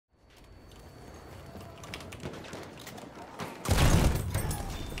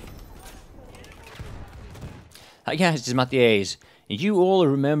Hi guys, this is Mattias. You all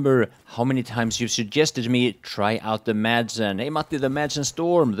remember how many times you've suggested me try out the Madsen. Hey Matti, the Madsen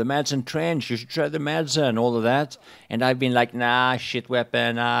Storm, the Madsen Trench, you should try the Madsen, all of that. And I've been like, nah, shit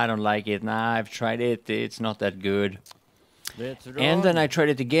weapon, nah, I don't like it, nah, I've tried it, it's not that good. And then I tried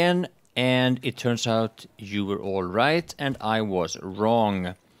it again, and it turns out you were all right, and I was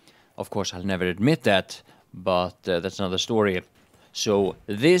wrong. Of course, I'll never admit that, but that's another story. So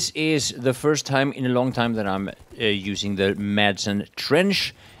this is the first time in a long time that I'm using the Madsen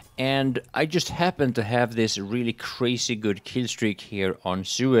Trench, and I just happen to have this really crazy good kill streak here on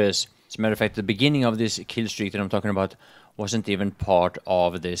Suez. As a matter of fact, the beginning of this kill streak that I'm talking about wasn't even part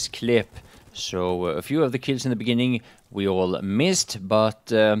of this clip. So a few of the kills in the beginning we all missed, but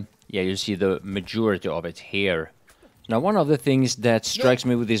yeah, you'll see the majority of it here. Now, one of the things that strikes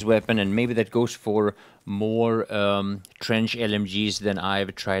me with this weapon, and maybe that goes for more trench LMGs than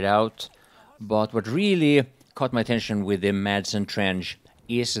I've tried out, but what really caught my attention with the Madsen Trench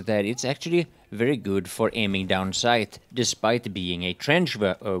is that it's actually very good for aiming down sight, despite being a trench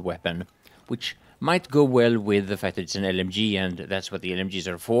weapon, which might go well with the fact that it's an LMG, and that's what the LMGs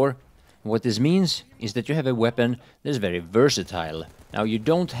are for. What this means is that you have a weapon that's very versatile. Now, you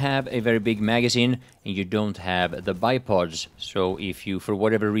don't have a very big magazine, and you don't have the bipods, so if you, for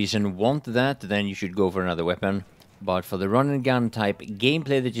whatever reason, want that, then you should go for another weapon. But for the run-and-gun type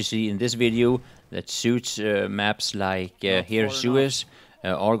gameplay that you see in this video, that suits maps like here Suez,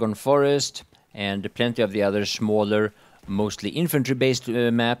 Argonne Forest, and plenty of the other smaller, mostly infantry-based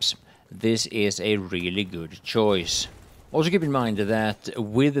maps, this is a really good choice. Also keep in mind that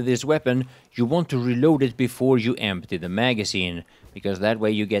with this weapon, you want to reload it before you empty the magazine, because that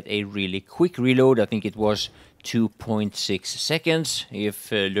way you get a really quick reload. I think it was 2.6 seconds, if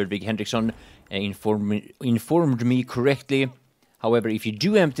Ludwig Hendriksson informed me correctly. However, if you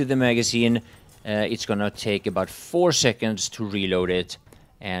do empty the magazine, it's gonna take about 4 seconds to reload it.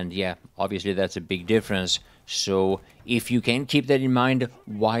 And yeah, obviously that's a big difference. So if you can keep that in mind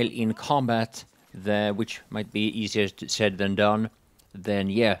while in combat, which might be easier said than done, then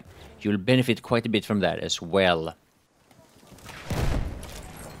yeah, you'll benefit quite a bit from that as well.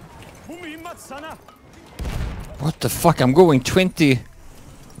 What the fuck, I'm going 20...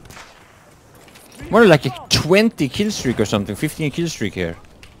 More like a 20 kill streak or something, 15 kill streak here.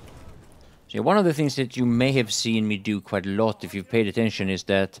 So one of the things that you may have seen me do quite a lot if you've paid attention is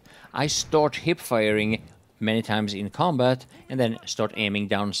that I start hip firing many times in combat and then start aiming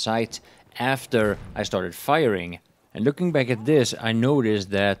down sight after I started firing. And looking back at this, I noticed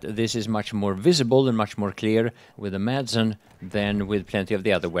that this is much more visible and much more clear with the Madsen than with plenty of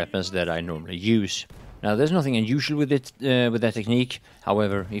the other weapons that I normally use. Now, there's nothing unusual with it, with that technique.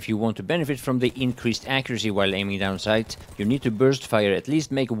 However, if you want to benefit from the increased accuracy while aiming down sight, you need to burst fire, at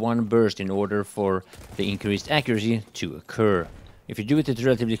least make one burst in order for the increased accuracy to occur. If you do it at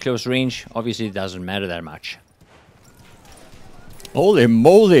relatively close range, obviously it doesn't matter that much. Holy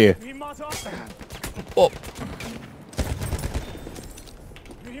moly! Oh.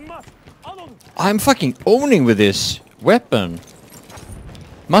 I'm fucking owning with this weapon.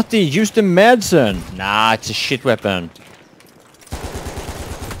 Matti, use the Madsen. Nah, it's a shit weapon.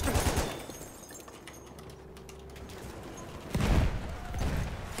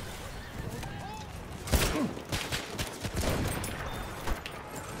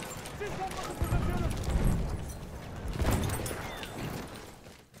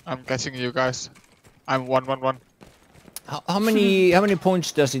 I'm catching you guys. I'm 1-1-1. How many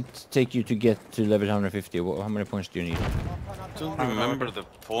points does it take you to get to level 150? How many points do you need? I don't remember the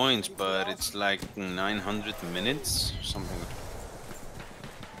points, but it's like 900 minutes, something.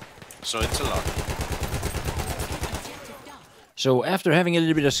 So it's a lot. So after having a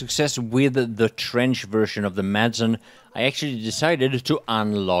little bit of success with the trench version of the Madsen, I actually decided to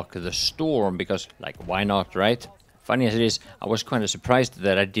unlock the Storm, because, like, why not, right? Funny as it is, I was kind of surprised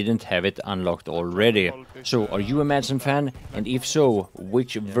that I didn't have it unlocked already. So, are you a Madsen fan? And if so,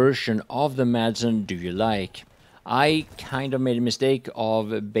 which version of the Madsen do you like? I kind of made a mistake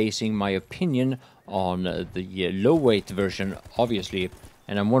of basing my opinion on the low-weight version, obviously.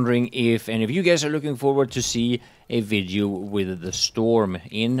 And I'm wondering if any of you guys are looking forward to see a video with the Storm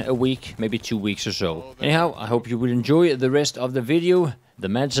in a week, maybe 2 weeks or so. Anyhow, I hope you will enjoy the rest of the video, the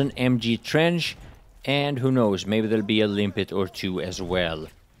Madsen MG Trench, and who knows, maybe there'll be a limpet or two as well.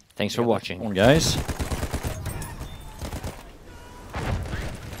 Thanks for watching. Come on, guys.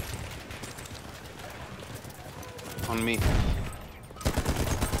 On me.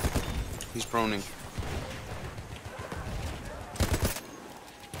 He's proning.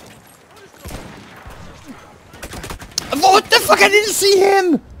 What the fuck? I didn't see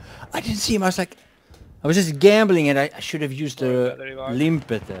him! I didn't see him. I was like, I was just gambling and I should have used the Battery var.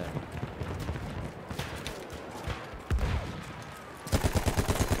 limpet there.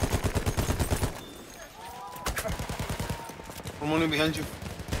 Someone behind you.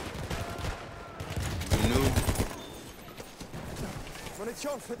 You noob.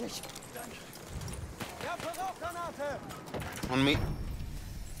 Munition für dich. Ja, Rauchgranate. On me.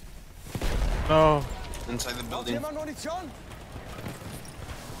 No. Inside the Braucht building. jemand Munition?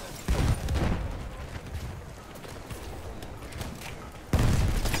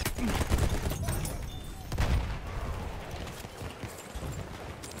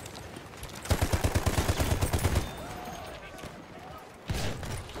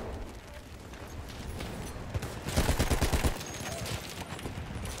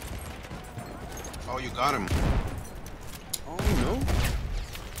 Oh, you got him. Oh no.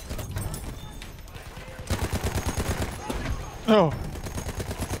 No.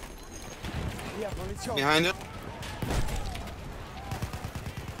 Hier, Munition. Behind it.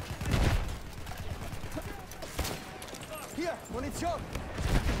 Hier, Munition.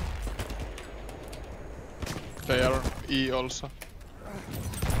 They are on E also.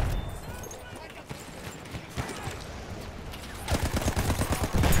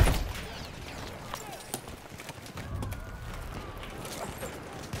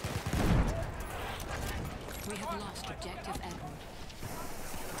 We have lost objective Edward.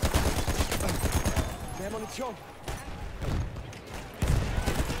 Mehr Munition.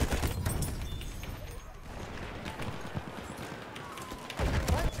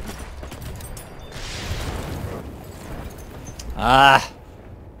 Ah!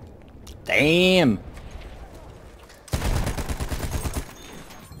 Damn!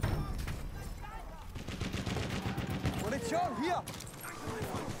 Munition, hier.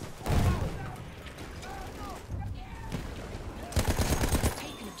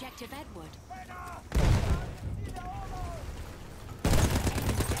 Taken objective Edward.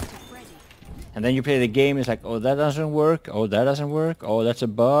 And then you play the game, it's like, oh, that doesn't work, oh, that doesn't work, oh, that's a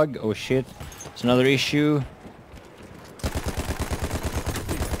bug, oh shit, it's another issue.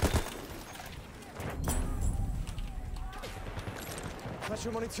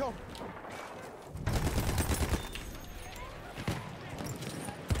 Falsche Munition.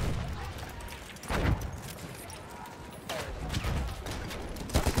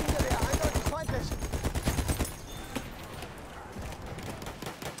 Maschinengewehr, eindeutig feindlich.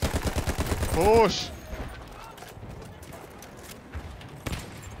 Push!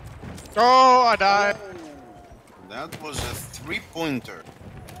 Oh, I died! That was a 3-pointer.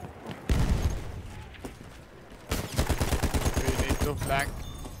 We need to flank.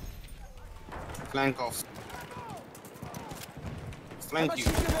 Flank off. Flank you.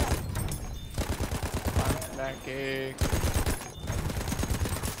 Maschinengewehr. I'm flanking.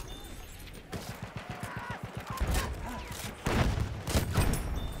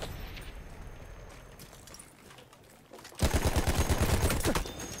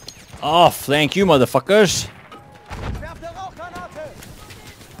 Oh, flank you motherfuckers! Werft eine Rauchgranate.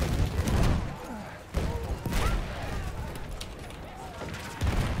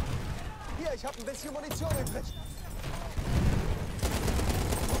 Hier, ich habe ein bisschen Munition übrig.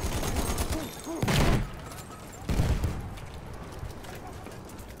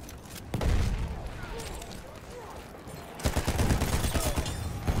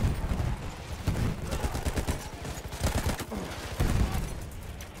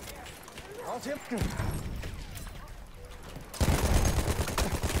 Raus hier.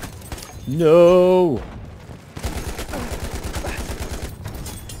 No!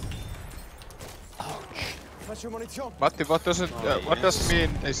 Falsche Munition. Matti, what does mean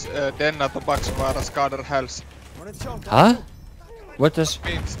is denna tobaksvaara skadar hälsa? Munition. Huh? What does...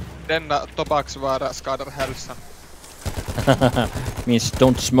 Means denna tobaksvaara skadar hälsa. means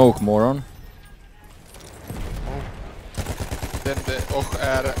don't smoke, moron. Den det och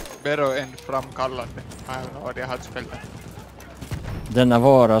är beroendframkallande. I have no idea how to spell that. Denna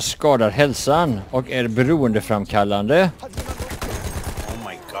vara skadar hälsan och är beroendeframkallande. Hat jemand Oh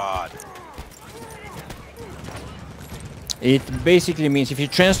my god. It basically means, if you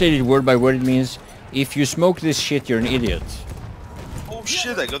translate it word by word, it means if you smoke this shit, you're an idiot. Oh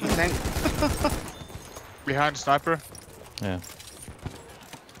shit, I got the tank. Behind sniper. Yeah.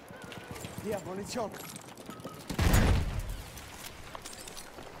 hier, Munition.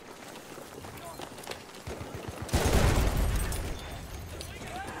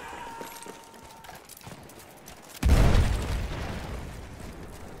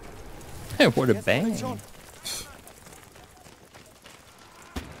 What a Jetzt bang. Munition.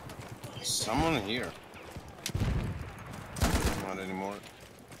 Someone here. Not anymore.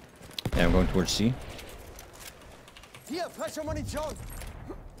 Yeah, I'm going towards C. Hier, frische Munition.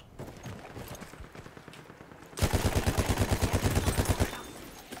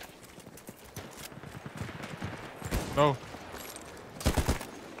 No.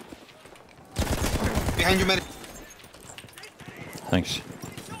 Behind you, medic. Thanks.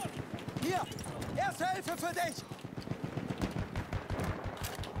 Hier, erste Hilfe für dich.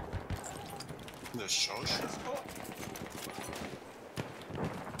 The sauce.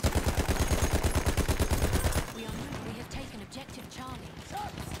 We have taken objective Charlie.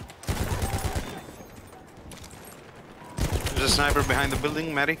 There's a sniper behind the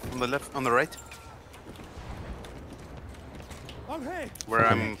building, Maddie, on the left, on the right, I'm hit. where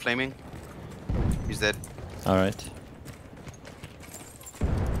I'm flaming. He's dead. All right.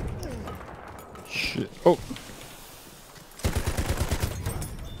 Shit. Oh.